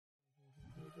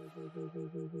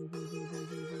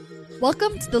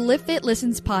Welcome to the Live Fit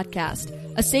Listens podcast,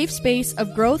 a safe space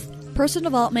of growth, personal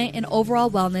development, and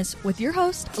overall wellness with your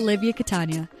host, Olivia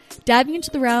Catania. Diving into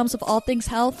the realms of all things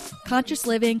health, conscious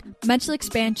living, mental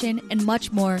expansion, and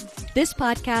much more, this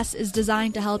podcast is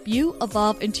designed to help you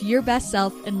evolve into your best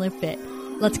self and live fit.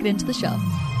 Let's get into the show.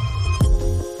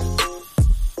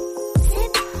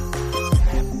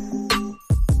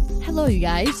 Hello, you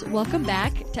guys. Welcome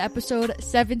back to episode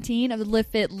 17 of the Live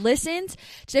Fit Listens.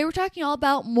 Today we're talking all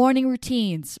about morning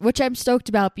routines, which I'm stoked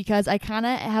about because I kind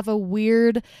of have a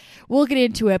weird, we'll get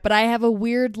into it, but I have a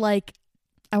weird,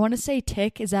 I want to say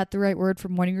tick. Is that the right word for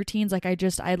morning routines?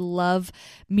 I love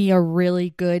me a really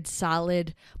good,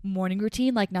 solid morning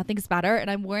routine. Nothing's better. And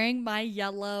I'm wearing my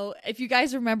yellow, if you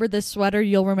guys remember this sweater,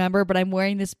 you'll remember, but I'm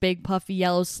wearing this big puffy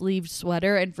yellow sleeved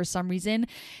sweater. And for some reason,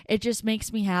 it just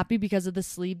makes me happy because of the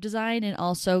sleeve design and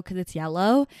also because it's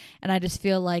yellow. And I just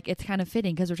feel like it's kind of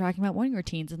fitting because we're talking about morning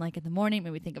routines. And in the morning,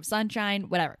 maybe think of sunshine,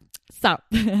 whatever. So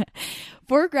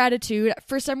for gratitude,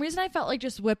 for some reason, I felt like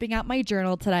just whipping out my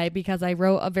journal today because I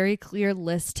wrote a very clear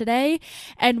list today.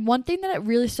 And one thing that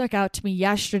really stuck out to me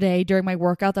yesterday during my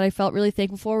workout that I felt really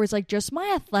thankful for was just my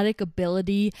athletic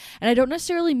ability. And I don't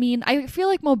necessarily mean, I feel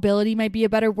like mobility might be a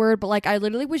better word, but I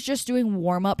literally was just doing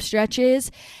warm-up stretches.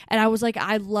 And I was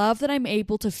I love that I'm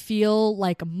able to feel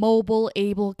mobile,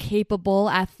 able, capable,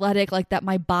 athletic, that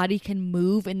my body can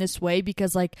move in this way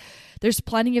because there's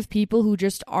plenty of people who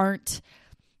just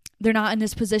they're not in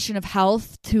this position of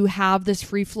health to have this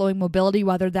free-flowing mobility,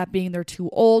 whether that being they're too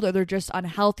old or they're just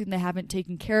unhealthy and they haven't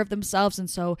taken care of themselves. And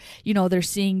so, they're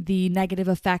seeing the negative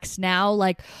effects now,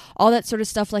 all that sort of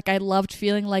stuff. I loved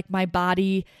feeling my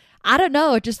body, I don't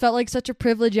know, it just felt like such a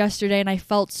privilege yesterday and I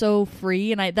felt so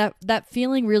free. And that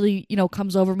feeling really,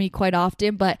 comes over me quite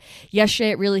often. But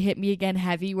yesterday it really hit me again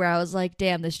heavy where I was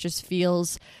damn, this just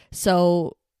feels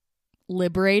so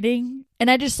liberating.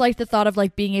 And I just like the thought of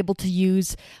being able to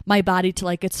use my body to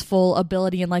its full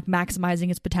ability and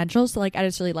maximizing its potential. So I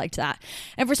just really liked that.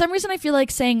 And for some reason I feel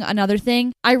like saying another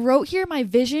thing. I wrote here my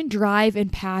vision, drive,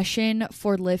 and passion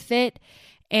for Live Fit.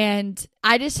 And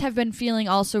I just have been feeling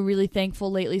also really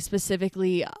thankful lately,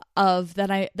 specifically of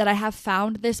that I have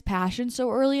found this passion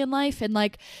so early in life. And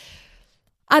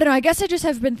I don't know, I guess I just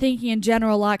have been thinking in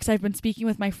general a lot because I've been speaking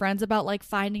with my friends about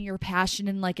finding your passion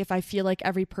and if I feel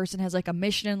every person has a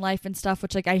mission in life and stuff,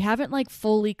 which I haven't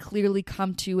fully clearly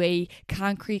come to a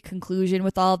concrete conclusion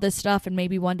with all this stuff, and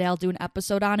maybe one day I'll do an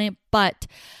episode on it. But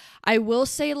I will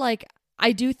say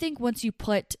I do think once you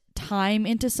put time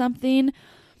into something,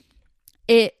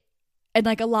 and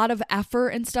a lot of effort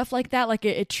and stuff like that,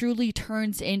 it truly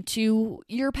turns into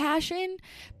your passion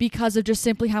because of just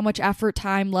simply how much effort,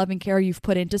 time, love, and care you've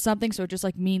put into something. So it just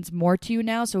means more to you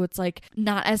now. So it's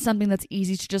not as something that's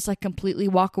easy to just completely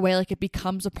walk away. It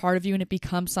becomes a part of you and it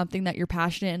becomes something that you're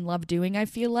passionate and love doing, I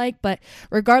feel like. But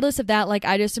regardless of that,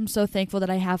 I just am so thankful that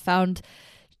I have found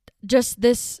just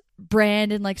this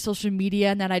brand and social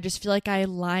media, and that I just feel I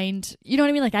aligned, you know what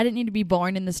I mean? I didn't need to be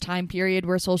born in this time period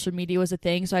where social media was a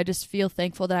thing. So I just feel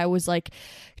thankful that I was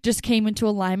just came into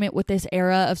alignment with this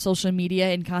era of social media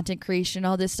and content creation,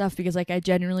 all this stuff, because I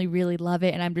genuinely really love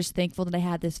it. And I'm just thankful that I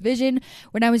had this vision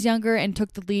when I was younger and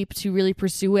took the leap to really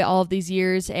pursue it all of these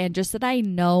years. And just that I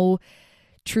know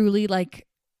truly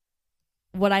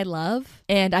what I love.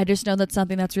 And I just know that's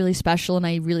something that's really special and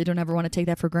I really don't ever want to take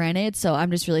that for granted. So I'm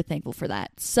just really thankful for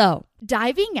that. So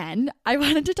diving in, I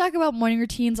wanted to talk about morning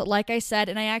routines, like I said,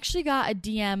 and I actually got a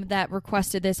DM that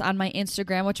requested this on my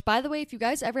Instagram, which, by the way, if you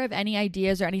guys ever have any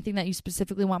ideas or anything that you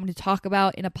specifically want me to talk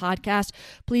about in a podcast,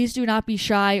 please do not be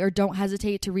shy or don't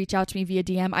hesitate to reach out to me via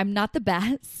DM. I'm not the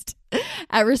best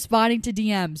at responding to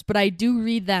DMs, but I do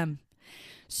read them.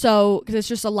 So, because it's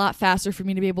just a lot faster for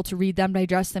me to be able to read them,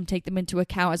 digest them, take them into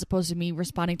account, as opposed to me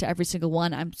responding to every single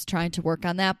one. I'm trying to work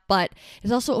on that, but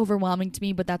it's also overwhelming to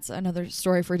me, but that's another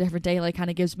story for a different day. Kind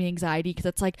of gives me anxiety because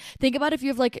it's think about if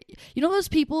you have those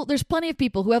people, there's plenty of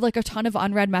people who have a ton of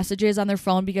unread messages on their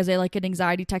phone because they get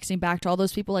anxiety texting back to all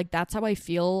those people. That's how I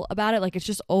feel about it. It's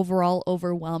just overall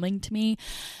overwhelming to me.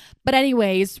 But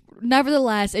anyways,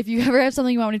 nevertheless, if you ever have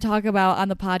something you want me to talk about on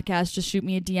the podcast, just shoot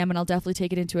me a DM and I'll definitely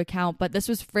take it into account. But this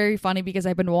was very funny because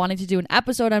I've been wanting to do an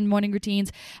episode on morning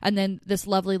routines, and then this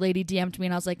lovely lady DM'd me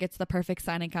and I was like, it's the perfect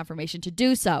sign and confirmation to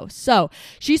do so. So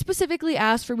she specifically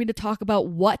asked for me to talk about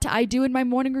what I do in my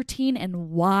morning routine and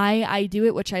why I do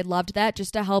it, which I loved that,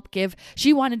 just to help give,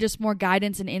 she wanted just more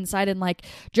guidance and insight and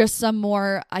just some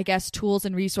more, I guess, tools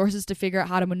and resources to figure out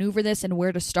how to maneuver this and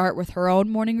where to start with her own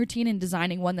morning routine and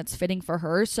designing one that's what's fitting for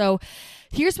her. So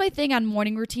here's my thing on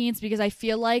morning routines, because I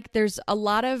feel like there's a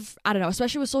lot of, I don't know,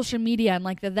 especially with social media and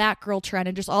like the that girl trend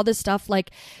and just all this stuff.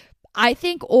 Like, I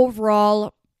think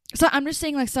overall, so I'm just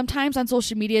saying, like, sometimes on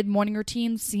social media, morning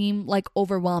routines seem like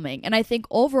overwhelming. And I think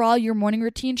overall, your morning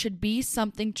routine should be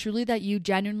something truly that you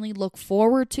genuinely look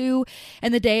forward to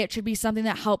in the day. It should be something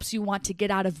that helps you want to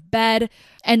get out of bed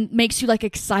and makes you like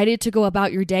excited to go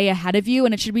about your day ahead of you.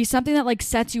 And it should be something that like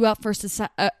sets you up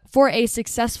for a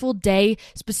successful day,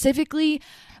 specifically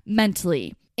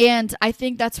mentally. And I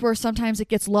think that's where sometimes it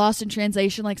gets lost in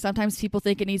translation. Like sometimes people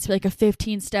think it needs to be like a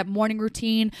 15-step morning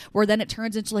routine, where then it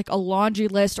turns into like a laundry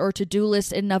list or a to-do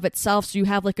list in and of itself. So you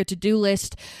have like a to-do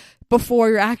list before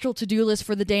your actual to-do list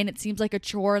for the day, and it seems like a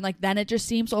chore, and like then it just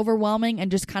seems overwhelming and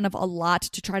just kind of a lot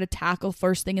to try to tackle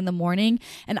first thing in the morning.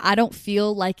 And I don't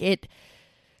feel like it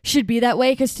should be that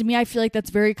way, because to me, I feel like that's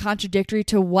very contradictory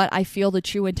to what I feel the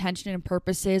true intention and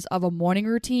purpose is of a morning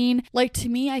routine. Like, to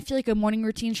me, I feel like a morning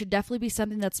routine should definitely be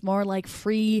something that's more like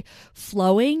free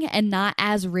flowing and not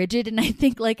as rigid. And I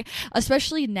think like,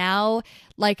 especially now,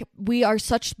 like we are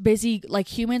such busy, like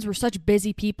humans, we're such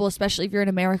busy people, especially if you're in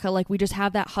America. Like we just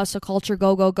have that hustle culture,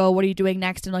 go, go, go. What are you doing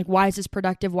next? And like, why is this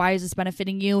productive? Why is this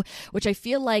benefiting you? Which I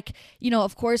feel like, you know,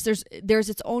 of course there's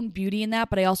its own beauty in that,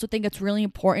 but I also think it's really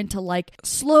important to like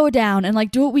slow down and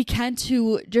like do what we can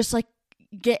to just like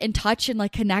get in touch and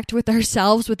like connect with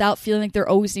ourselves without feeling like there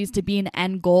always needs to be an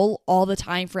end goal all the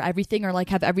time for everything, or like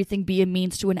have everything be a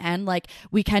means to an end. Like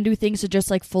we can do things to just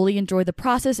like fully enjoy the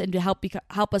process and to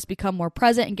help us become more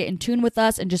present and get in tune with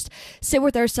us and just sit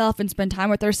with ourselves and spend time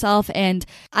with ourselves. And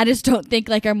I just don't think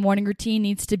like our morning routine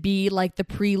needs to be like the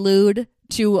prelude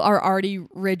to our already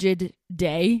rigid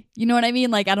day. You know what I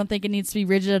mean? Like, I don't think it needs to be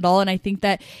rigid at all. And I think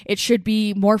that it should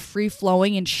be more free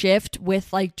flowing and shift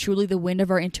with like truly the wind of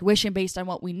our intuition based on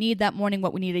what we need that morning,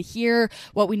 what we need to hear,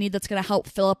 what we need that's going to help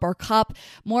fill up our cup.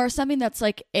 More something that's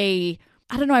like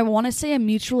I don't know, I want to say a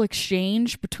mutual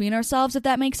exchange between ourselves, if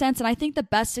that makes sense. And I think the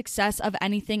best success of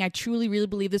anything, I truly, really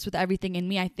believe this with everything in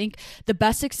me. I think the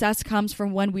best success comes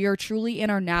from when we are truly in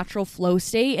our natural flow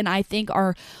state. And I think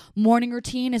our morning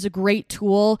routine is a great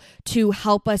tool to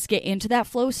help us get into that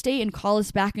flow state and call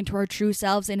us back into our true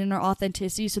selves and in our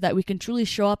authenticity, so that we can truly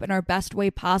show up in our best way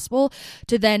possible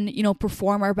to then, you know,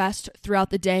 perform our best throughout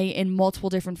the day in multiple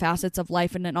different facets of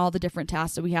life and in all the different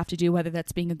tasks that we have to do, whether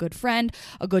that's being a good friend,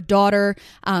 a good daughter,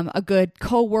 a good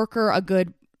coworker, a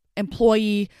good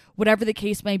employee, whatever the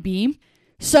case may be.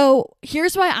 So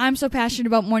here's why I'm so passionate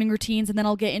about morning routines, and then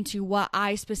I'll get into what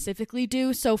I specifically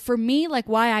do. So for me, like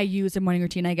why I use a morning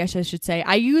routine, I guess I should say,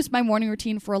 I use my morning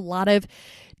routine for a lot of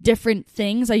different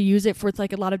things. I use it for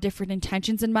like a lot of different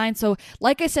intentions in mind. So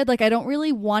like I said, like I don't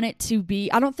really want it to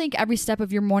be, I don't think every step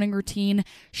of your morning routine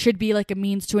should be like a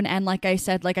means to an end. Like I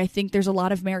said, like I think there's a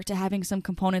lot of merit to having some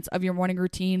components of your morning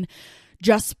routine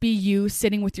just be you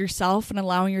sitting with yourself and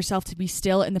allowing yourself to be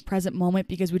still in the present moment,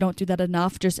 because we don't do that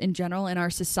enough just in general in our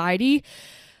society.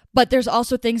 But there's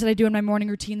also things that I do in my morning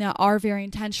routine that are very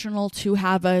intentional to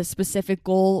have a specific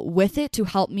goal with it to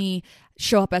help me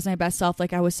show up as my best self,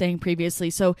 like I was saying previously.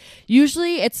 So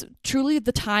usually it's truly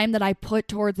the time that I put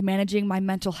towards managing my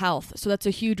mental health. So that's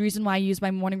a huge reason why I use my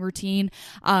morning routine.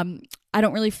 I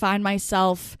don't really find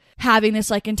myself having this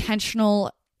like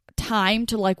intentional time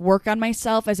to like work on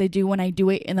myself as I do when I do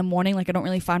it in the morning. Like I don't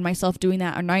really find myself doing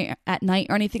that at night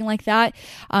or anything like that.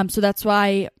 So that's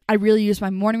why I really use my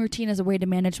morning routine as a way to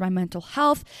manage my mental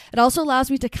health. It also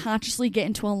allows me to consciously get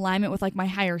into alignment with like my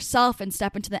higher self and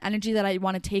step into the energy that I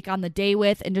want to take on the day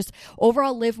with, and just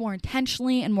overall live more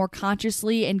intentionally and more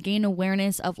consciously and gain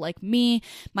awareness of like me,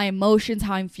 my emotions,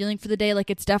 how I'm feeling for the day. Like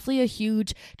it's definitely a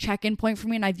huge check-in point for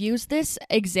me. And I've used this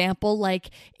example like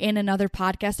in another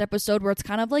podcast episode where it's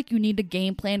kind of like you need a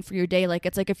game plan for your day. Like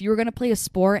it's like if you were going to play a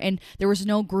sport and there was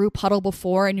no group huddle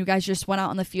before and you guys just went out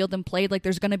on the field and played, like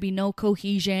there's going to be no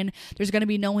cohesion. There's going to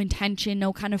be no intention,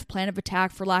 no kind of plan of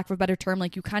attack, for lack of a better term.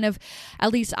 Like you kind of,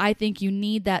 at least I think you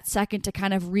need that second to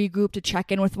kind of regroup, to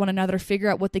check in with one another, figure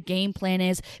out what the game plan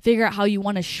is, figure out how you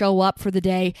want to show up for the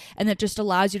day. And that just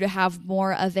allows you to have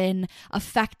more of an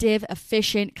effective,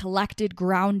 efficient, collected,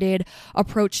 grounded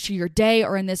approach to your day,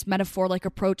 or in this metaphor, like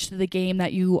approach to the game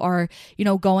that you are, you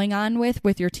know, going on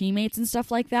with your teammates and stuff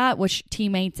like that, which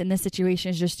teammates in this situation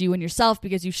is just you and yourself,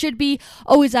 because you should be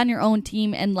always on your own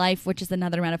team in life, which is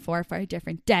another metaphor for a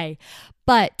different day.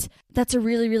 But that's a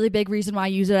really, really big reason why I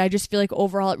use it. I just feel like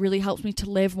overall it really helps me to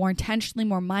live more intentionally,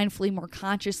 more mindfully, more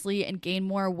consciously, and gain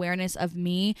more awareness of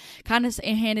me, kind of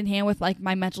hand in hand with like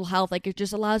my mental health. Like it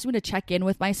just allows me to check in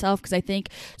with myself, because I think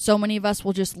so many of us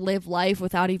will just live life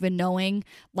without even knowing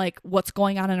like what's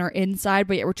going on our inside,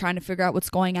 but yet we're trying to figure out what's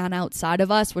going on outside of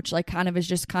us, which like kind of is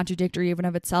just contradictory even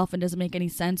of itself and doesn't make any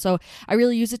sense. So I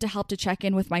really use it to help to check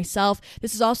in with myself.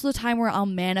 This is also the time where I'll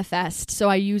manifest. So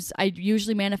I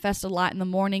usually manifest a lot in the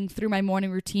morning through my morning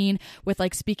routine with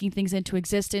like speaking things into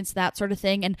existence, that sort of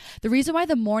thing. And the reason why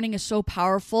the morning is so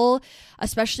powerful,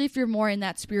 especially if you're more in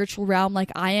that spiritual realm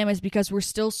like I am, is because we're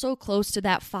still so close to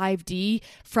that 5D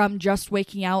from just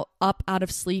waking up out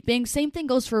of sleeping. Same thing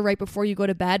goes for right before you go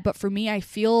to bed, but for me, I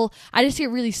just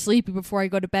get really sleepy before I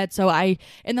go to bed. So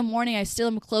in the morning, I still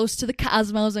am close to the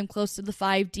cosmos. I'm close to the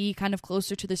 5D, kind of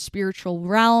closer to the spiritual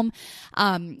realm.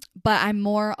 But I'm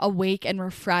more awake and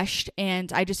refreshed,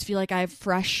 and I just feel like I have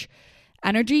fresh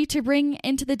energy to bring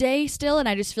into the day still. And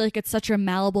I just feel like it's such a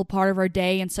malleable part of our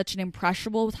day and such an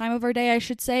impressionable time of our day, I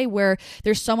should say, where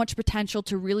there's so much potential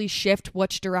to really shift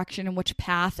which direction and which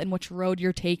path and which road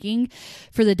you're taking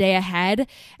for the day ahead.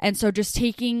 And so just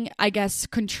taking, I guess,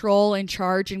 control and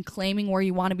charge and claiming where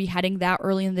you want to be heading that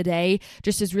early in the day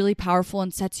just is really powerful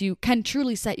and can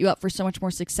truly set you up for so much more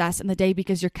success in the day,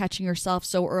 because you're catching yourself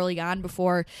so early on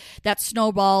before that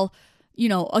snowball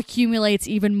accumulates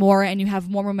even more and you have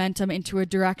more momentum into a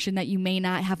direction that you may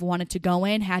not have wanted to go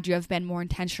in had you have been more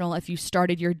intentional if you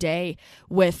started your day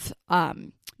with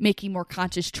making more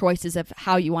conscious choices of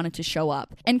how you wanted to show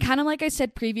up. And kind of like I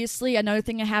said previously, another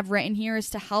thing I have written here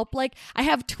is to help, like I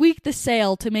have tweaked the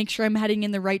sail to make sure I'm heading in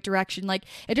the right direction. Like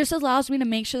it just allows me to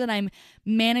make sure that I'm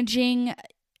managing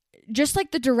just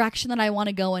like the direction that I want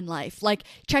to go in life, like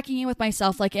checking in with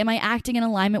myself, like, am I acting in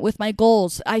alignment with my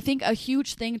goals? I think a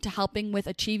huge thing to helping with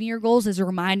achieving your goals is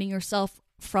reminding yourself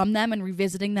from them and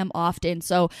revisiting them often.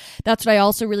 So that's what I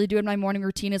also really do in my morning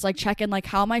routine, is like check in, like,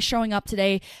 how am I showing up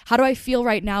today? How do I feel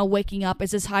right now waking up?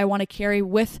 Is this how I want to carry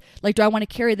do I want to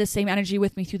carry the same energy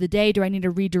with me through the day? Do I need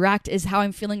to redirect? Is how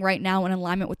I'm feeling right now in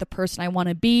alignment with the person I want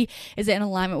to be? Is it in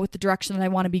alignment with the direction that I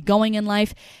want to be going in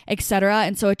life, etc.?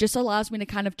 And so it just allows me to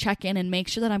kind of check in and make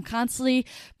sure that I'm constantly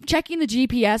checking the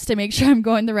GPS to make sure I'm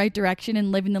going the right direction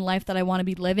and living the life that I want to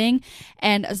be living.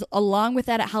 And along with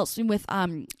that, it helps me with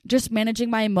just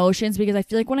managing my emotions, because I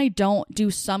feel like when I don't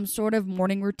do some sort of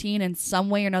morning routine in some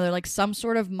way or another, like some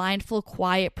sort of mindful,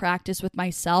 quiet practice with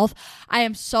myself, I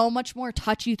am so much more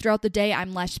touchy throughout the day.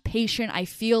 I'm less patient. I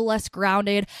feel less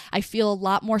grounded. I feel a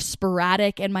lot more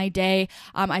sporadic in my day.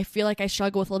 I feel like I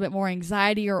struggle with a little bit more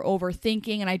anxiety or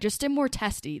overthinking, and I just am more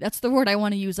testy. That's the word I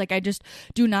want to use. Like I just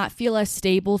do not feel as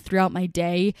stable throughout my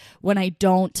day when I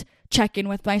don't check in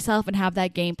with myself and have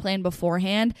that game plan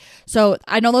beforehand. So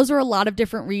I know those are a lot of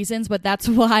different reasons, but that's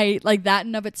why, like, that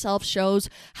in of itself shows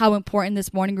how important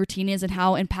this morning routine is and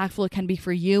how impactful it can be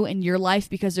for you in your life,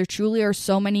 because there truly are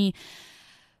so many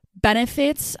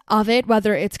benefits of it,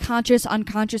 whether it's conscious,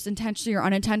 unconscious, intentionally or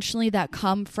unintentionally, that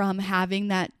come from having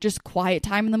that just quiet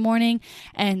time in the morning.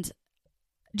 And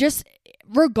just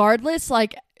regardless,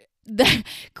 like, the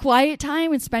quiet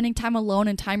time and spending time alone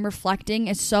and time reflecting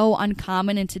is so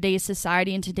uncommon in today's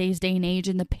society, in today's day and age,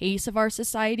 and the pace of our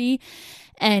society.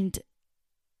 And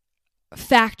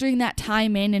factoring that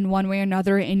time in one way or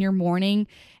another in your morning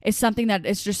is something that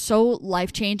is just so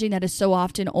life-changing, that is so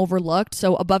often overlooked.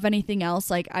 So above anything else,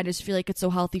 like, I just feel like it's so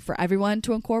healthy for everyone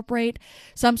to incorporate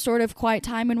some sort of quiet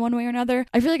time in one way or another.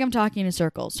 I feel like I'm talking in a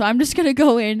circle, so I'm just going to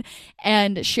go in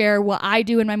and share what I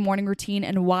do in my morning routine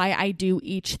and why I do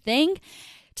each thing,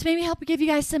 to maybe help give you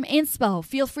guys some inspo.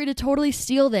 Feel free to totally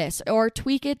steal this or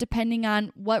tweak it depending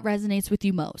on what resonates with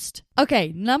you most.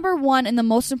 Okay, number one, and the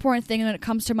most important thing when it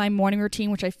comes to my morning routine,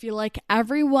 which I feel like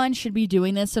everyone should be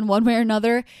doing this in one way or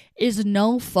another, is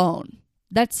no phone.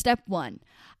 That's step one.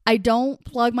 I don't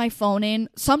plug my phone in.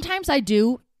 Sometimes I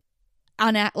do.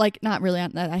 Not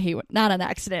an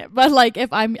accident, but like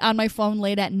if I'm on my phone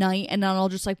late at night and then I'll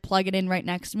just like plug it in right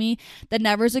next to me, that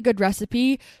never is a good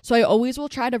recipe. So I always will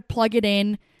try to plug it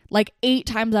in like 8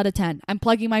 times out of 10. I'm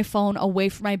plugging my phone away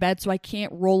from my bed so I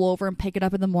can't roll over and pick it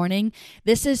up in the morning.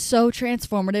 This is so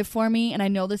transformative for me. And I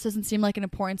know this doesn't seem like an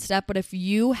important step, but if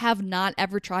you have not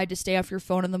ever tried to stay off your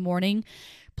phone in the morning,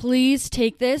 please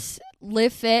take this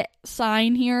Live Fit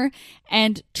sign here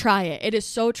and try it. It is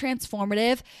so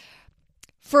transformative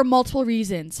for multiple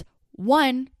reasons.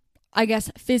 One, I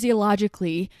guess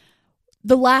physiologically,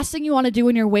 the last thing you want to do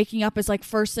when you're waking up is like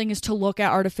first thing is to look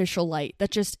at artificial light. That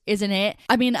just isn't it.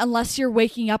 I mean, unless you're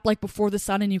waking up like before the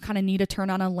sun and you kind of need to turn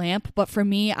on a lamp. But for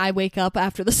me, I wake up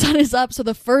after the sun is up. So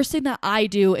the first thing that I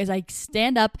do is I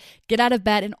stand up, get out of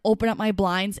bed and open up my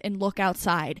blinds and look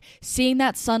outside. Seeing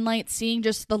that sunlight, seeing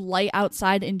just the light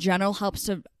outside in general helps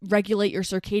to regulate your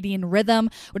circadian rhythm,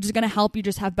 which is going to help you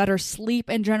just have better sleep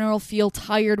in general, feel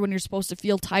tired when you're supposed to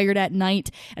feel tired at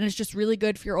night. And it's just really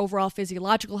good for your overall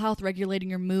physiological health, regulating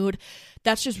your mood.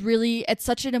 That's just really, it's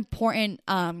such an important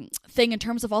thing in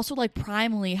terms of also like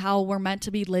primally how we're meant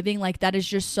to be living. Like that is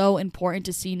just so important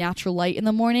to see natural light in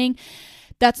the morning.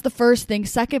 That's the first thing.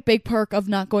 Second big perk of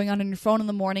not going on your phone in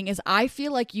the morning is I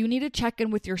feel like you need to check in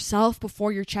with yourself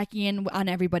before you're checking in on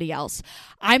everybody else.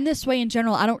 I'm this way in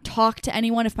general. I don't talk to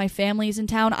anyone if my family's in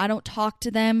town. I don't talk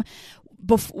to them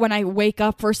when I wake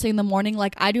up first thing in the morning.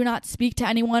 Like I do not speak to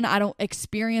anyone. I don't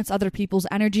experience other people's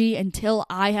energy until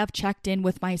I have checked in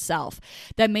with myself.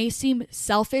 That may seem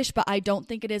selfish, but I don't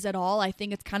think it is at all. I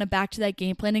think it's kind of back to that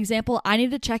game plan example. I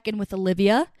need to check in with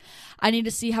Olivia. I need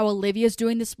to see how Olivia's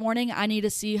doing this morning. I need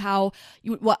to see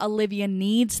what Olivia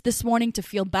needs this morning to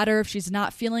feel better if she's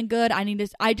not feeling good.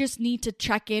 I just need to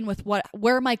check in with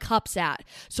where my cup's at,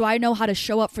 so I know how to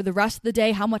show up for the rest of the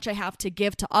day, how much I have to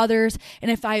give to others.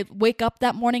 And if I wake up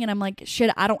that morning and I'm like,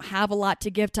 shit, I don't have a lot to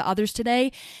give to others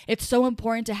today, it's so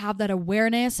important to have that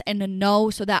awareness and to know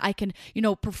so that I can,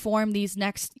 perform these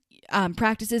next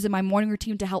practices in my morning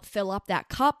routine to help fill up that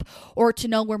cup, or to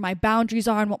know where my boundaries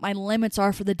are and what my limits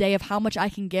are for the day of how much I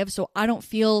can give, so I don't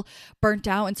feel burnt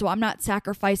out. And so I'm not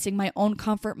sacrificing my own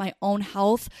comfort, my own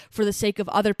health for the sake of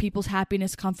other people's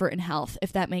happiness, comfort, and health,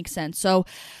 if that makes sense. So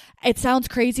it sounds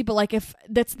crazy, but like if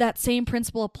that same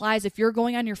principle applies, if you're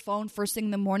going on your phone first thing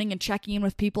in the morning and checking in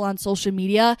with people on social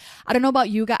media, I don't know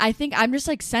about you guys. I think I'm just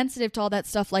like sensitive to all that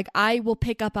stuff. Like I will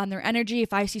pick up on their energy.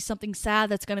 If I see something sad,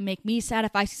 that's going to make me sad.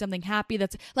 If I see something happy,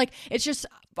 that's like, it's just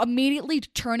immediately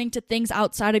turning to things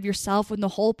outside of yourself, when the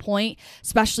whole point,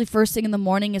 especially first thing in the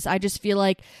morning, is I just feel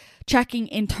like checking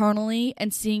internally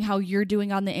and seeing how you're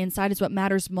doing on the inside is what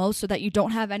matters most, so that you don't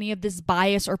have any of this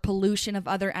bias or pollution of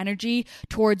other energy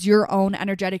towards your own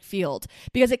energetic field.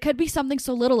 Because it could be something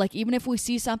so little, like even if we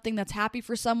see something that's happy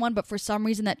for someone, but for some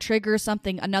reason that triggers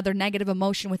another negative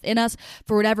emotion within us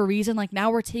for whatever reason, like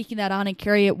now we're taking that on and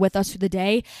carry it with us through the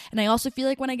day. And I also feel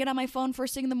like when I get on my phone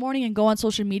first thing in the morning and go on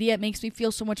social media, it makes me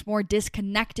feel so much more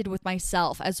disconnected with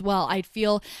myself as well. I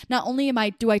feel not only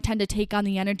do I tend to take on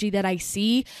the energy that I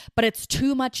see, but it's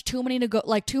too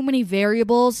many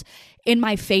variables in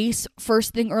my face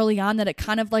first thing early on, that it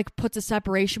kind of like puts a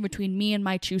separation between me and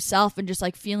my true self, and just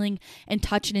like feeling in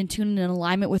touch and in tune and in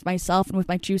alignment with myself and with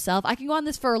my true self. I can go on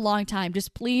this for a long time.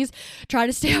 Just please try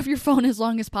to stay off your phone as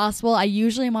long as possible. I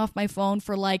usually am off my phone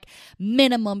for like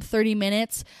minimum 30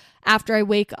 minutes after I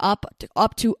wake up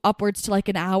to upwards to like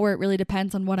an hour. It really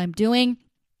depends on what I'm doing.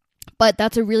 But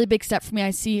that's a really big step for me.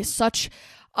 I see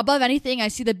above anything, I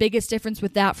see the biggest difference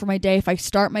with that for my day. If I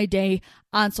start my day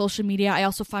on social media, I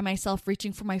also find myself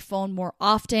reaching for my phone more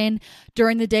often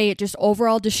during the day. It just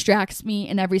overall distracts me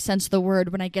in every sense of the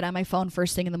word when I get on my phone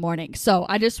first thing in the morning. So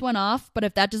I just went off, but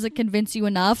if that doesn't convince you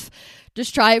enough,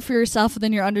 just try it for yourself, and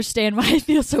then you'll understand why I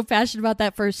feel so passionate about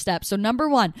that first step. So number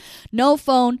 1, no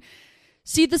phone.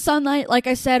 See the sunlight, like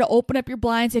I said, open up your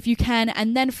blinds if you can.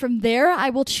 And then from there, I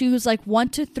will choose like 1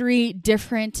 to 3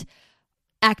 different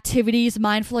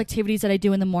mindful activities that I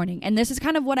do in the morning. And this is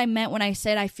kind of what I meant when I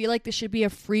said I feel like this should be a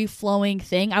free-flowing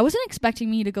thing. I wasn't expecting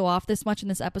me to go off this much in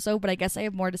this episode, but I guess I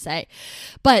have more to say.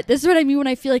 But this is what I mean when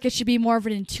I feel like it should be more of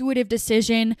an intuitive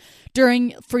decision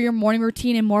for your morning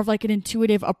routine, and more of like an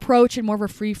intuitive approach and more of a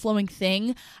free-flowing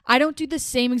thing. I don't do the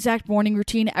same exact morning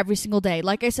routine every single day.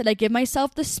 Like I said, I give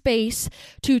myself the space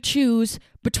to choose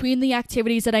between the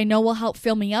activities that I know will help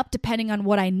fill me up, depending on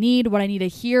what I need to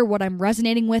hear, what I'm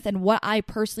resonating with, and what I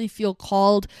personally feel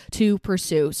called to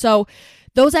pursue. So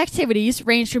those activities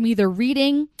range from either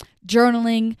reading,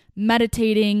 journaling,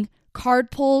 meditating,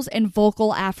 card pulls, and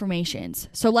vocal affirmations.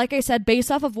 So like I said, based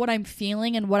off of what I'm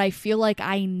feeling and what I feel like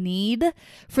I need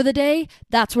for the day,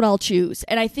 that's what I'll choose.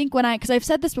 And I think because I've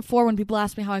said this before, when people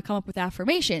ask me how I come up with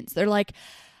affirmations, they're like,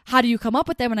 how do you come up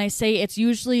with them? And I say it's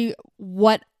usually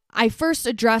what I first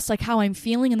address like how I'm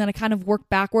feeling, and then I kind of work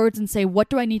backwards and say, what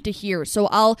do I need to hear? So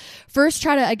I'll first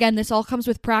try to, again, this all comes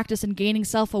with practice and gaining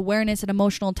self-awareness and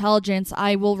emotional intelligence.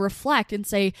 I will reflect and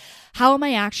say, how am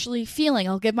I actually feeling?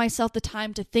 I'll give myself the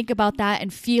time to think about that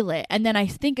and feel it. And then I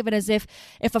think of it as if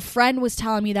a friend was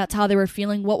telling me that's how they were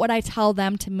feeling, what would I tell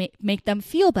them to make them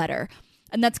feel better?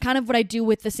 And that's kind of what I do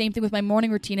with the same thing with my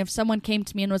morning routine. If someone came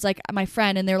to me and was like my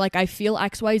friend and they're like, I feel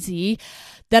XYZ,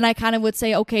 then I kind of would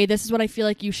say, okay, this is what I feel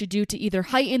like you should do to either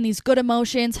heighten these good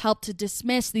emotions, help to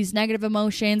dismiss these negative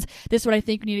emotions. This is what I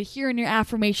think you need to hear in your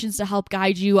affirmations to help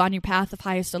guide you on your path of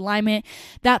highest alignment.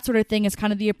 That sort of thing is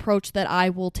kind of the approach that I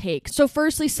will take. So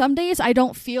firstly, some days I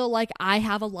don't feel like I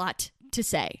have a lot to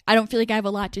say. I don't feel like I have a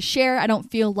lot to share. I don't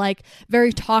feel like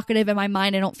very talkative in my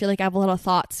mind. I don't feel like I have a lot of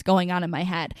thoughts going on in my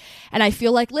head. And I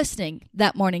feel like listening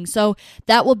that morning. So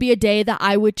that will be a day that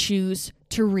I would choose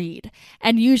to read.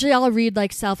 And usually I'll read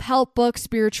like self-help books,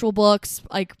 spiritual books,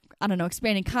 like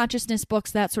expanding consciousness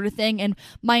books, that sort of thing. And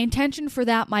my intention for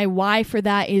that, my why for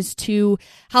that is to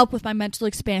help with my mental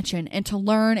expansion and to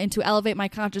learn and to elevate my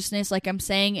consciousness, like I'm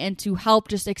saying, and to help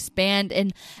just expand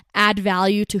and add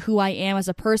value to who I am as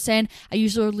a person. I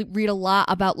usually read a lot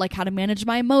about like how to manage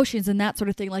my emotions and that sort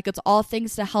of thing. Like it's all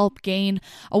things to help gain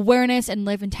awareness and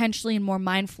live intentionally and more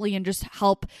mindfully and just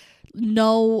help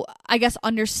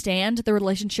understand the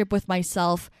relationship with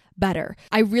myself better.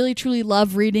 I really truly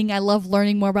love reading. I love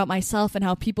learning more about myself and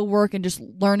how people work and just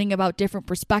learning about different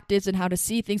perspectives and how to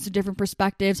see things from different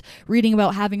perspectives, reading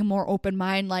about having a more open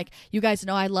mind. Like you guys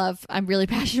know I'm really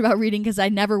passionate about reading because I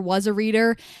never was a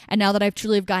reader. And now that I've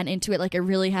truly gotten into it, like it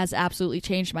really has absolutely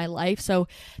changed my life. So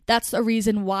that's the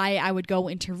reason why I would go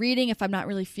into reading if I'm not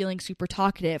really feeling super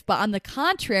talkative. But on the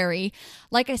contrary,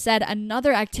 like I said,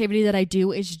 another activity that I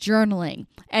do is journaling.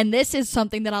 And this is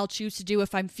something that I'll choose to do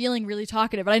if I'm feeling really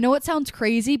talkative. And I know it sounds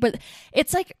crazy, but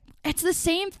it's the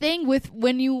same thing with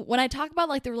when I talk about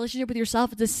like the relationship with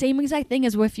yourself, it's the same exact thing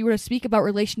as if you were to speak about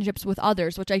relationships with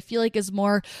others, which I feel like is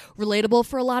more relatable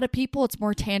for a lot of people. It's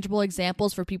more tangible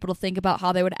examples for people to think about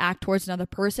how they would act towards another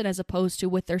person as opposed to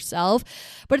with themselves.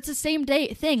 But it's the same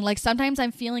thing. Like sometimes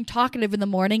I'm feeling talkative in the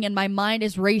morning and my mind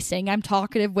is racing. I'm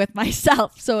talkative with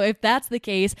myself. So if that's the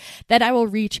case, then I will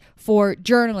reach for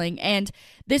journaling. And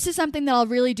this is something that I'll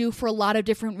really do for a lot of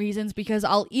different reasons because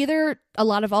a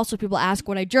lot of also people ask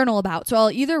what I journal about. So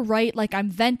I'll either write like I'm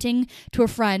venting to a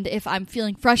friend if I'm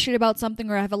feeling frustrated about something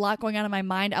or I have a lot going on in my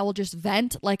mind. I will just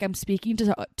vent like I'm speaking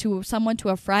to someone, to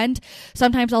a friend.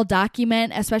 Sometimes I'll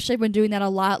document, especially I've been doing that a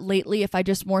lot lately if I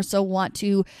just more so want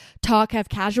to have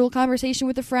casual conversation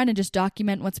with a friend and just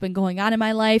document what's been going on in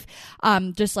my life,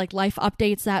 just like life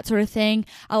updates, that sort of thing.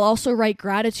 I'll also write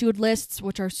gratitude lists,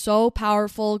 which are so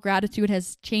powerful. Gratitude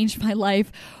has changed my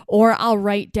life. Or I'll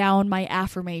write down my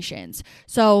affirmations.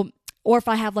 So, or if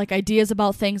I have like ideas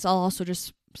about things, I'll also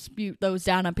just spew those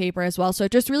down on paper as well. So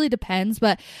it just really depends,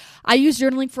 but I use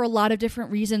journaling for a lot of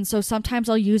different reasons. So sometimes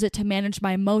I'll use it to manage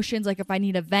my emotions, like if I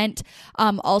need a vent.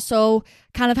 Also,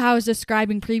 kind of how I was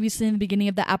describing previously in the beginning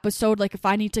of the episode, like if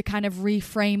I need to kind of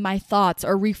reframe my thoughts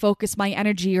or refocus my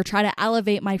energy or try to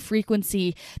elevate my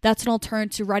frequency, that's when I'll turn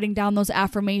to writing down those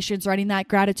affirmations, writing that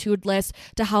gratitude list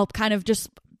to help kind of just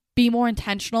be more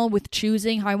intentional with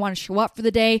choosing how I want to show up for the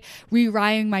day,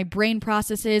 rewiring my brain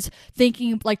processes,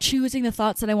 thinking like choosing the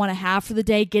thoughts that I want to have for the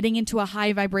day, getting into a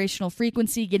high vibrational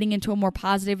frequency, getting into a more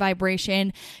positive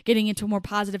vibration, getting into a more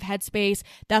positive headspace.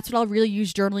 That's what I'll really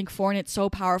use journaling for. And it's so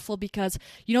powerful because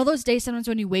those days sometimes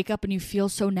when you wake up and you feel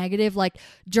so negative, like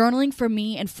journaling for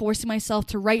me and forcing myself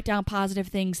to write down positive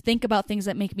things, think about things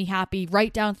that make me happy,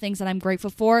 write down things that I'm grateful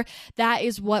for. That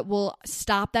is what will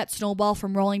stop that snowball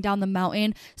from rolling down the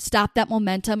mountain, stop that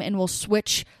momentum, and will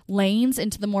switch lanes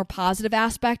into the more positive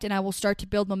aspect, and I will start to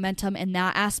build momentum in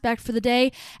that aspect for the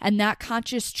day. And that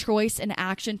conscious choice and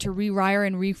action to rewire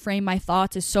and reframe my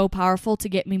thoughts is so powerful to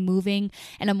get me moving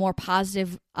in a more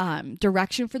positive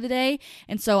direction for the day.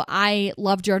 And so I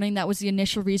love journaling. That was the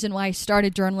initial reason why I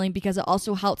started journaling, because it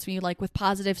also helps me like with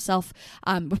positive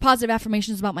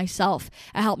affirmations about myself.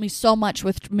 It helped me so much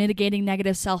with mitigating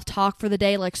negative self-talk for the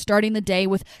day. Like starting the day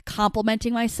with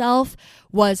complimenting myself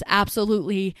was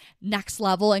absolutely next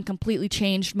level and completely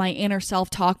changed my inner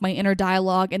self-talk, my inner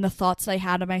dialogue, and the thoughts that I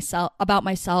had about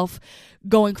myself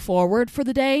going forward for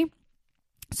the day.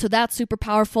 So that's super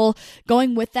powerful.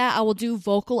 Going with that, I will do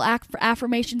vocal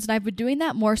affirmations, and I've been doing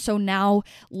that more so now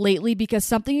lately because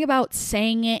something about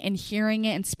saying it and hearing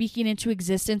it and speaking into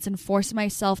existence and forcing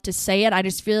myself to say it, I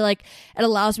just feel like it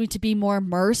allows me to be more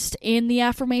immersed in the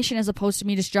affirmation as opposed to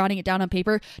me just jotting it down on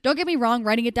paper. Don't get me wrong,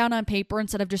 writing it down on paper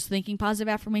instead of just thinking positive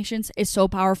affirmations is so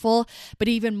powerful, but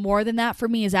even more than that for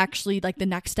me is actually like the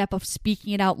next step of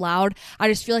speaking it out loud. I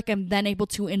just feel like I'm then able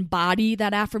to embody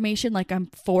that affirmation, like I'm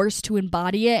forced to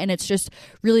embody embody it, and it's just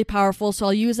really powerful. So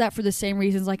I'll use that for the same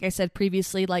reasons, like I said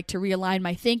previously, like to realign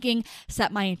my thinking,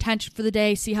 set my intention for the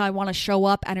day, see how I want to show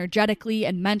up energetically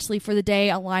and mentally for the day,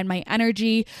 align my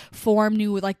energy, form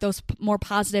new like those more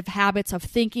positive habits of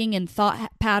thinking and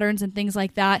thought patterns and things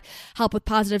like that, help with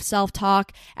positive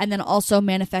self-talk, and then also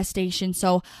manifestation.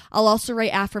 So I'll also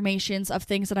write affirmations of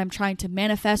things that I'm trying to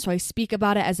manifest, so I speak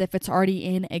about it as if it's already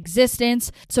in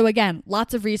existence. So again,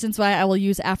 lots of reasons why I will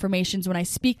use affirmations when I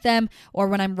speak them or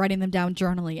when I'm writing them down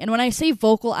journally. And when I say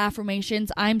vocal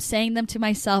affirmations, I'm saying them to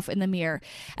myself in the mirror.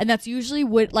 And that's usually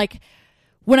what, like,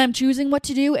 when I'm choosing what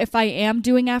to do, if I am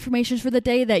doing affirmations for the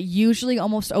day, that usually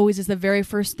almost always is the very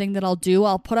first thing that I'll do.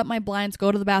 I'll put up my blinds,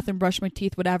 go to the bathroom, brush my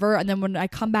teeth, whatever. And then when I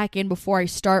come back in before I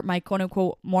start my quote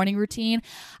unquote morning routine,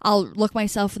 I'll look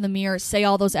myself in the mirror, say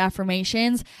all those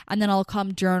affirmations, and then I'll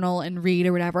come journal and read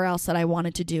or whatever else that I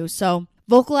wanted to do. So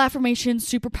vocal affirmations,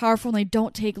 super powerful, and they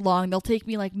don't take long. They'll take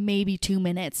me like maybe 2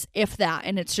 minutes, if that.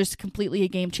 And it's just completely a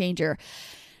game changer.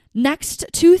 Next,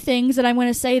 2 things that I'm going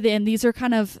to say, and these are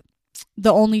kind of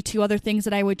the only 2 other things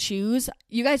that I would choose.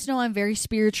 You guys know I'm very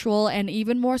spiritual, and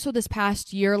even more so this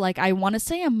past year, like I want to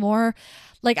say I'm more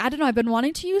like, I don't know, I've been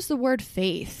wanting to use the word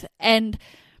faith, and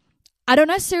I don't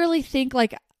necessarily think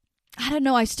like, I don't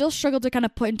know, I still struggle to kind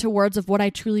of put into words of what I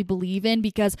truly believe in,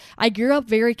 because I grew up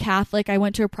very Catholic. I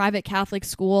went to a private Catholic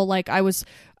school. Like I was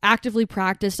actively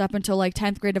practiced up until like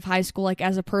 10th grade of high school, like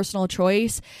as a personal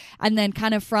choice. And then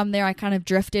kind of from there, I kind of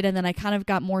drifted, and then I kind of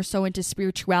got more so into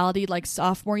spirituality, like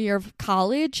sophomore year of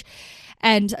college.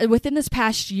 And within this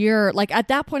past year, like at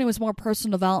that point, it was more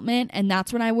personal development. And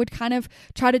that's when I would kind of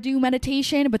try to do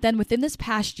meditation. But then within this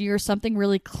past year, something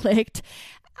really clicked.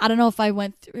 I don't know if I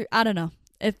went through, I don't know.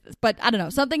 But I don't know,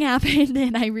 something happened,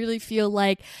 and I really feel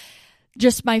like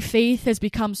just my faith has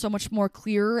become so much more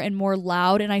clearer and more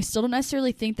loud. And I still don't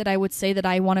necessarily think that I would say that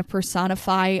I want to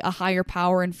personify a higher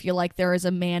power and feel like there is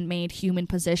a man-made human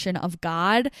position of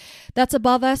God that's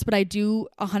above us. But I do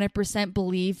 100%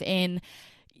 believe in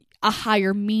a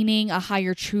higher meaning, a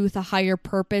higher truth, a higher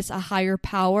purpose, a higher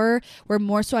power, where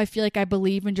more so I feel like I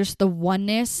believe in just the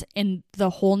oneness and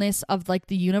the wholeness of like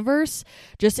the universe,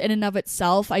 just in and of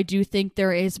itself. I do think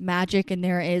there is magic, and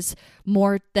there is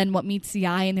more than what meets the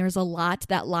eye, and there's a lot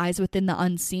that lies within the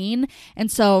unseen.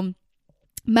 And so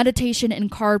meditation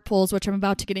and card pulls, which I'm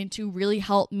about to get into, really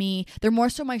help me. They're more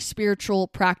so my spiritual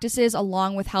practices,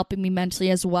 along with helping me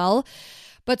mentally as well.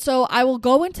 But so I will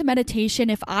go into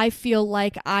meditation if I feel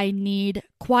like I need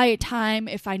quiet time,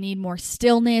 if I need more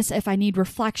stillness, if I need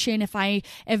reflection, if I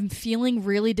am feeling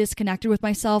really disconnected with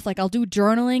myself. Like I'll do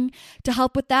journaling to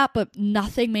help with that, but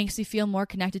nothing makes me feel more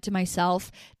connected to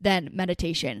myself than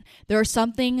meditation. There is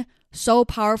something so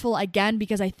powerful, again,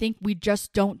 because I think we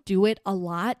just don't do it a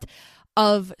lot,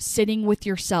 of sitting with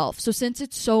yourself. So since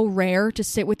it's so rare to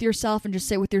sit with yourself and just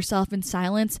sit with yourself in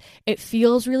silence, it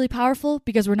feels really powerful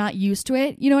because we're not used to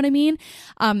it. You know what I mean?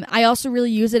 I also really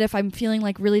use it if I'm feeling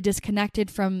like really disconnected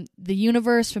from the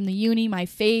universe, from the uni, my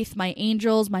faith, my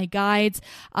angels, my guides.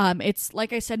 It's,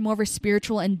 like I said, more of a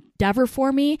spiritual endeavor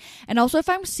for me. And also if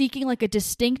I'm seeking like a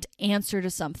distinct answer to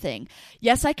something,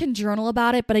 yes, I can journal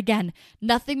about it. But again,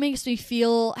 nothing makes me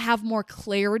have more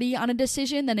clarity on a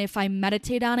decision than if I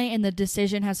meditate on it and the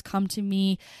decision has come to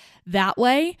me that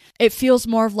way. It feels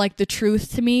more of like the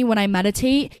truth to me when I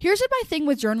meditate. Here's my thing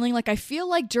with journaling. Like I feel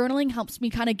like journaling helps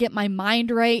me kind of get my mind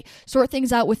right, sort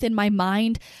things out within my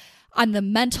mind on the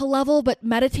mental level, but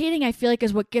meditating I feel like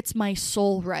is what gets my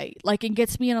soul right. Like it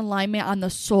gets me in alignment on the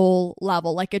soul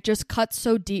level. Like it just cuts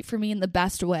so deep for me in the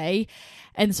best way.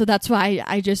 And so that's why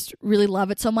I just really love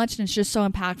it so much, and it's just so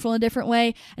impactful in a different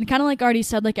way. And kind of like I already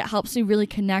said, like it helps me really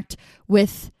connect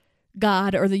with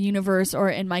God or the universe or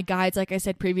in my guides, like I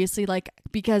said previously, like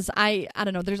because I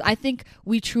don't know, I think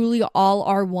we truly all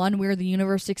are one. We're the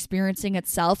universe experiencing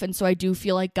itself. And so I do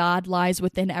feel like God lies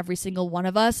within every single one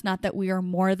of us. Not that we are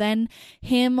more than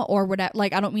him or whatever.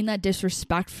 Like I don't mean that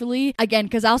disrespectfully, again,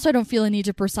 because also I don't feel a need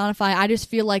to personify. I just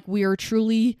feel like we are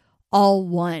truly all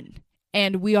one,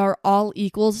 and we are all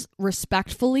equals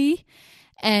respectfully.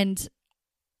 And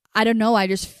I don't know, I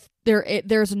just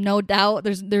there's no doubt,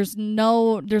 there's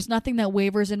nothing that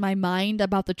wavers in my mind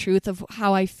about the truth of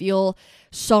how I feel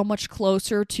so much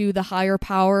closer to the higher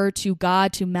power, to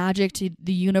God, to magic, to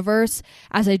the universe,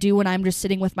 as I do when I'm just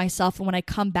sitting with myself. And when I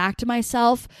come back to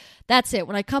myself, that's it.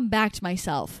 When I come back to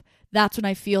myself, that's when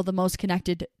I feel the most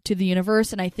connected to the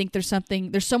universe. And I think there's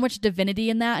so much divinity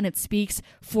in that, and it speaks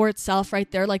for itself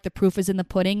right there. Like the proof is in the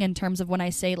pudding in terms of when I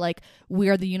say like we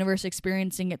are the universe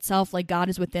experiencing itself, like God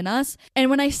is within us. And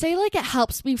when I say like it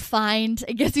helps me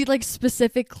it gives me like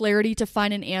specific clarity to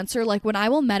find an answer. Like when I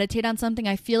will meditate on something,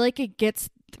 I feel like it gets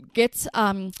gets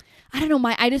I don't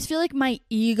know, I just feel like my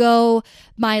ego,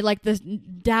 my like the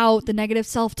doubt, the negative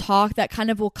self-talk that kind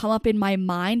of will come up in my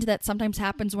mind that sometimes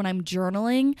happens when I'm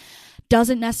journaling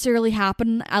doesn't necessarily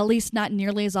happen, at least not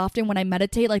nearly as often when I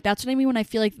meditate. Like that's what I mean when I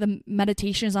feel like the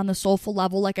meditation is on the soulful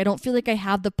level. Like I don't feel like I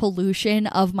have the pollution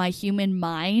of my human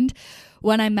mind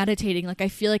when I'm meditating. Like I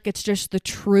feel like it's just the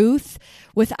truth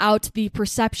without the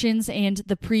perceptions and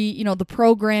the the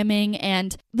programming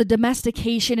and the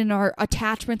domestication and our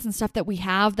attachments and stuff that we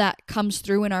have that comes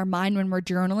through in our mind when we're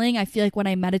journaling. I feel like when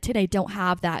I meditate, I don't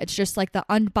have that. It's just like the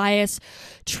unbiased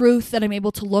truth that I'm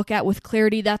able to look at with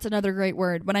clarity. That's another great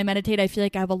word. When I meditate, I feel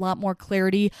like I have a lot more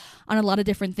clarity on a lot of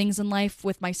different things in life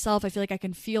with myself. I feel like I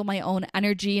can feel my own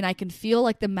energy and I can feel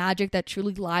like the magic that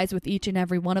truly lies with each and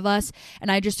every one of us.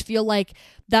 And I just feel like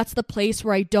that's the place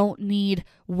where I don't need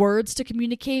words to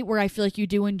communicate, where I feel like you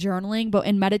do in journaling. But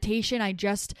in meditation,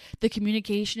 the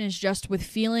communication is just with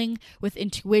feeling, with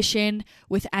intuition,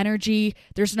 with energy.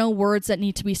 There's no words that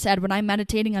need to be said. When I'm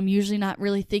meditating, I'm usually not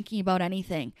really thinking about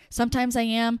anything. Sometimes I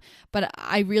am, but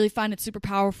I really find it super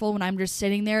powerful when I'm just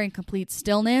sitting there in complete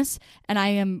stillness and I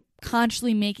am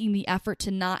consciously making the effort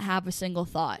to not have a single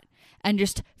thought. And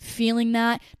just feeling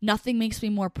that. Nothing makes me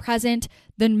more present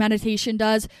than meditation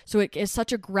does. So it is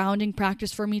such a grounding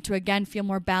practice for me to, again, feel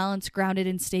more balanced, grounded,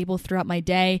 and stable throughout my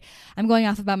day. I'm going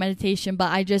off about meditation,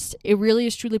 but it really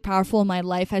is truly powerful. My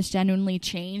life has genuinely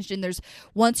changed. And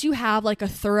once you have like a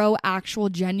thorough, actual,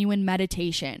 genuine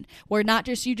meditation, where not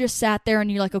just you just sat there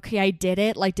and you're like, okay, I did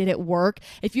it. Like, did it work?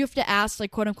 If you have to ask,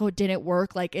 like, quote unquote, did it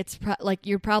work? Like,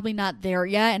 you're probably not there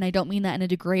yet. And I don't mean that in a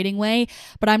degrading way,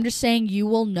 but I'm just saying you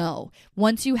will know.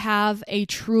 Once you have a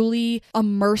truly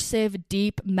immersive,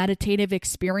 deep, meditative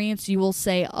experience, you will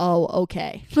say, oh,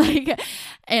 okay.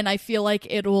 And I feel like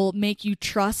it will make you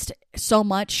trust so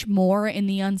much more in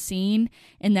the unseen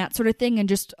and that sort of thing, and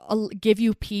just give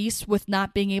you peace with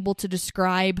not being able to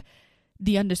describe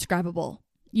the undescribable.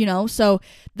 So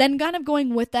then kind of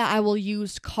going with that, I will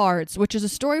use cards, which is a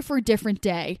story for a different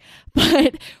day.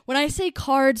 But when I say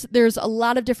cards, there's a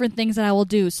lot of different things that I will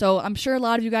do. So I'm sure a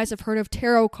lot of you guys have heard of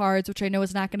tarot cards, which I know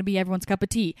is not going to be everyone's cup of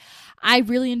tea. I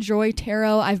really enjoy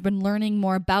tarot. I've been learning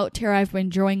more about tarot. I've been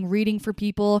enjoying reading for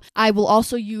people. I will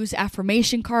also use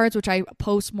affirmation cards, which I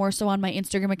post more so on my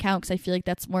Instagram account because I feel like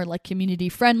that's more like community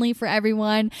friendly for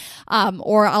everyone.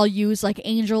 Or I'll use like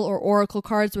angel or oracle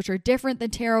cards, which are different than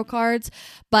tarot cards,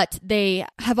 but they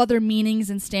have other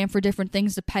meanings and stand for different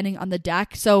things depending on the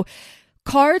deck. So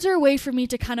cards are a way for me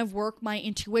to kind of work my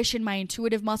intuition, my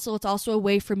intuitive muscle. It's also a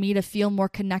way for me to feel more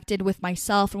connected with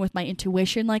myself and with my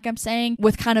intuition, like I'm saying,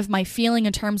 with kind of my feeling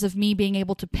in terms of me being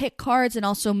able to pick cards and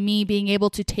also me being able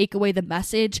to take away the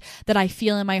message that I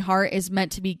feel in my heart is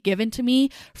meant to be given to me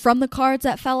from the cards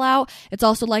that fell out. It's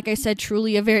also, like I said,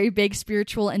 truly a very big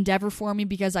spiritual endeavor for me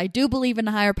because I do believe in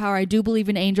a higher power. I do believe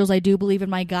in angels. I do believe in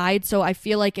my guides. So I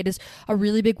feel like it is a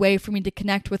really big way for me to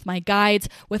connect with my guides,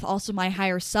 with also my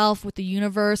higher self, with the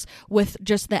universe, with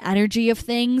just the energy of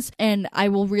things. And I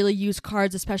will really use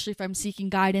cards, especially if I'm seeking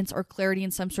guidance or clarity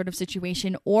in some sort of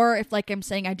situation, or if, like I'm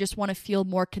saying, I just want to feel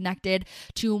more connected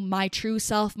to my true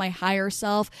self, my higher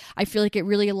self. I feel like it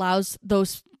really allows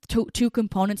those two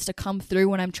components to come through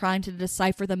when I'm trying to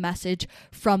decipher the message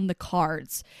from the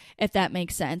cards, if that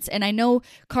makes sense. And I know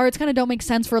cards kind of don't make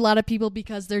sense for a lot of people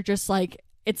because they're just like,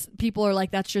 people are like,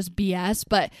 that's just BS.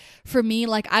 But for me,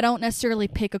 like, I don't necessarily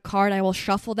pick a card. I will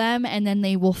shuffle them and then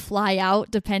they will fly out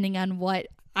depending on what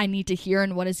I need to hear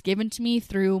and what is given to me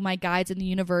through my guides in the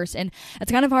universe. And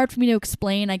it's kind of hard for me to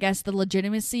explain, I guess, the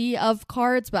legitimacy of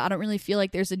cards, but I don't really feel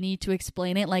like there's a need to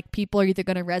explain it. Like, people are either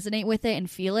going to resonate with it and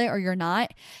feel it or you're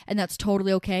not. And that's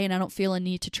totally okay. And I don't feel a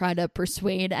need to try to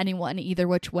persuade anyone either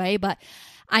which way, but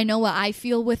I know what I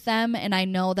feel with them and I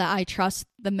know that I trust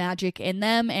the magic in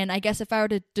them. And I guess if I were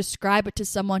to describe it to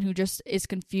someone who just is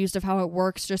confused of how it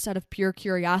works just out of pure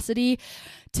curiosity,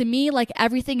 to me, like,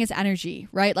 everything is energy,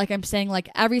 right? Like I'm saying, like,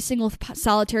 every single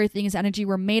solitary thing is energy.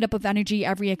 We're made up of energy.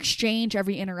 Every exchange,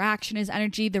 every interaction is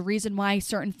energy. The reason why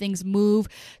certain things move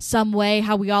some way,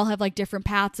 how we all have like different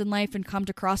paths in life and come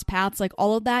to cross paths, like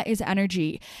all of that is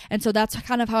energy. And so that's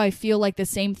kind of how I feel like the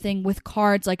same thing with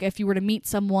cards. Like, if you were to meet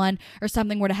someone or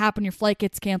something were to happen, your flight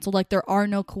gets canceled, like, there are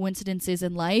no coincidences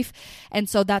in life. And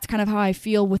so that's kind of how I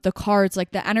feel with the cards.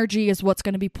 Like, the energy is what's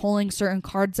going to be pulling certain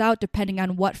cards out depending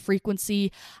on what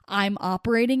frequency I'm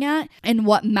operating at and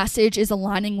what message is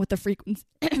aligning with the frequency.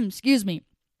 Excuse me.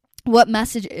 What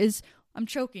message is, I'm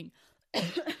choking.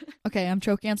 Okay, I'm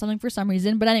choking on something for some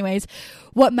reason. But anyways,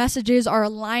 what messages are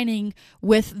aligning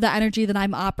with the energy that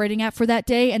I'm operating at for that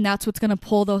day? And that's what's going to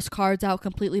pull those cards out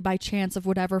completely by chance of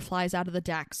whatever flies out of the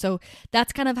deck. So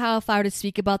that's kind of how, if I were to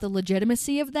speak about the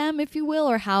legitimacy of them, if you will,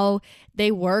 or how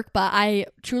they work. But I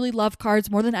truly love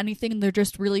cards more than anything. They're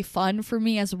just really fun for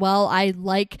me as well. I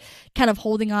like kind of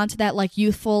holding on to that like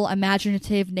youthful,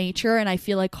 imaginative nature. And I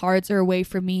feel like cards are a way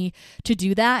for me to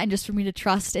do that and just for me to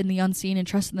trust in the unseen and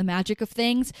trust in the magic of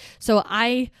things. So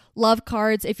I love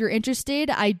cards. If you're interested,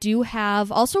 I do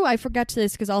have, also I forgot to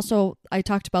this because also I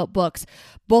talked about books.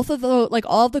 Both of the, like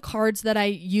all of the cards that I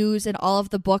use and all of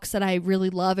the books that I really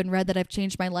love and read that have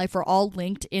changed my life are all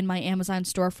linked in my Amazon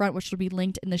storefront, which will be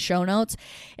linked in the show notes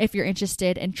if you're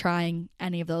interested in trying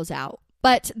any of those out.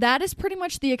 But that is pretty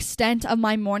much the extent of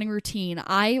my morning routine.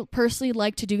 I personally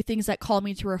like to do things that call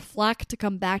me to reflect, to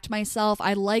come back to myself.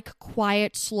 I like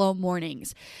quiet, slow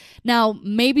mornings. Now,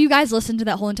 maybe you guys listened to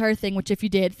that whole entire thing, which if you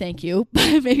did, thank you.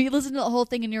 But maybe you listened to the whole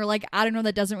thing and you're like, I don't know,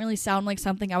 that doesn't really sound like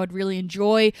something I would really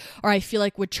enjoy or I feel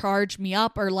like would charge me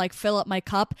up or like fill up my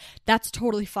cup. That's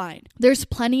totally fine. There's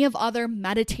plenty of other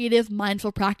meditative,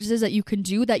 mindful practices that you can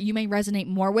do that you may resonate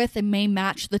more with and may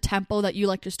match the tempo that you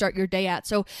like to start your day at.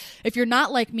 So if you're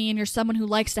not like me and you're someone who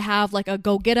likes to have like a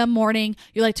go get 'em morning,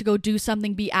 you like to go do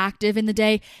something, be active in the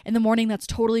day, in the morning, that's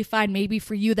totally fine. Maybe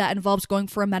for you that involves going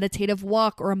for a meditative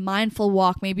walk or a mindful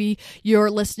walk. Maybe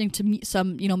you're listening to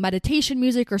some, meditation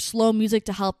music or slow music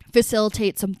to help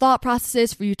facilitate some thought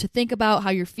processes for you to think about how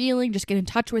you're feeling, just get in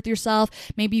touch with yourself.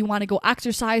 Maybe you want to go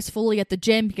exercise fully at the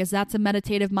gym because that's a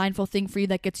meditative, mindful thing for you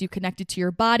that gets you connected to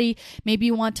your body. Maybe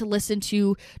you want to listen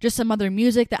to just some other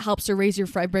music that helps to raise your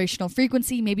vibrational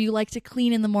frequency. Maybe you like to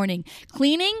clean in the morning.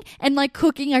 Cleaning and like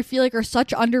cooking, I feel like are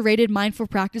such underrated mindful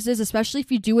practices, especially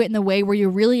if you do it in the way where you're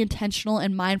really intentional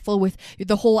and mindful with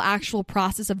the whole actual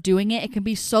process of doing it. It can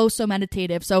be so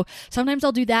meditative. So sometimes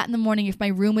I'll do that in the morning. If my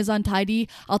room is untidy,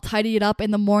 I'll tidy it up in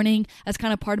the morning as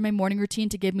kind of part of my morning routine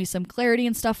to give me some clarity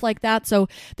and stuff like that. So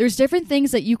there's different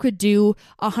things that you could do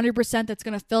 100% that's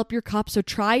going to fill up your cup. So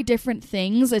try different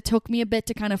things. It took me a bit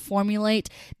to kind of formulate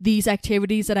these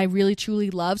activities that I really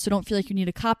truly love. So don't feel like you need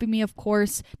to copy me, of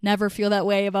course. Never feel that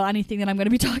way about anything that I'm going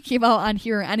to be talking about on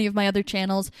here or any of my other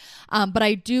channels. But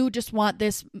I do just want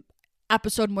this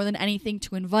episode more than anything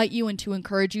to invite you and to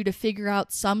encourage you to figure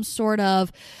out some sort of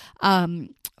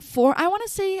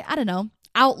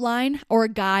outline or a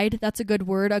guide. That's a good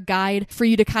word, a guide for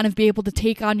you to kind of be able to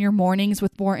take on your mornings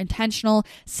with more intentional,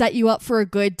 set you up for a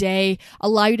good day,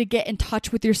 allow you to get in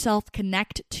touch with yourself,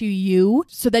 connect to you,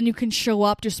 so then you can show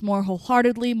up just more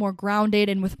wholeheartedly, more grounded,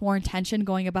 and with more intention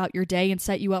going about your day and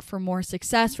set you up for more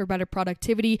success, for better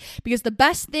productivity. Because the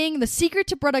best thing, the secret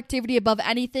to productivity above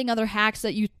anything, other hacks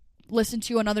that you listen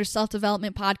to on other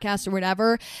self-development podcasts or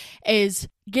whatever, is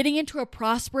getting into a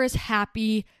prosperous,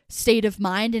 happy state of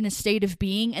mind and a state of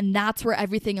being. And that's where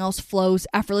everything else flows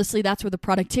effortlessly. That's where the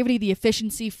productivity, the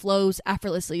efficiency flows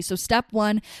effortlessly. So step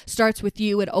one starts with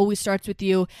you. It always starts with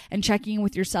you, and checking in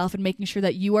with yourself and making sure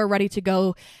that you are ready to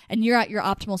go and you're at your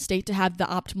optimal state to have the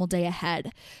optimal day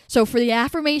ahead. So for the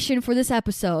affirmation for this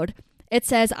episode, it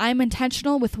says, I'm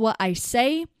intentional with what I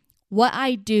say, what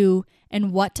I do,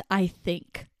 and what I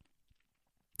think.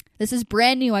 This is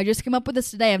brand new. I just came up with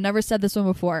this today. I've never said this one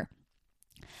before.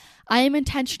 I am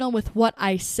intentional with what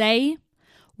I say,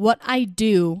 what I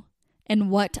do, and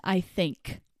what I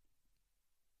think.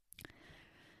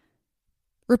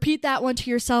 Repeat that one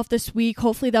to yourself this week.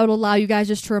 Hopefully that will allow you guys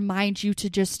just to remind you to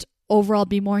just overall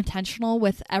be more intentional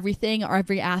with everything or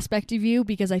every aspect of you,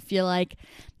 because I feel like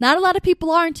not a lot of people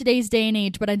are in today's day and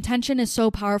age, but intention is so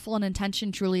powerful and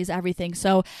intention truly is everything.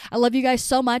 So I love you guys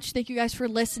so much. Thank you guys for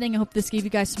listening. I hope this gave you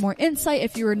guys some more insight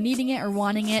if you were needing it or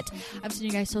wanting it. I'm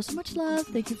sending you guys so much love.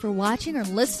 Thank you for watching or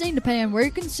listening, depending on where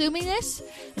you're consuming this.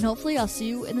 And hopefully I'll see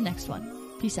you in the next one.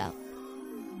 Peace out.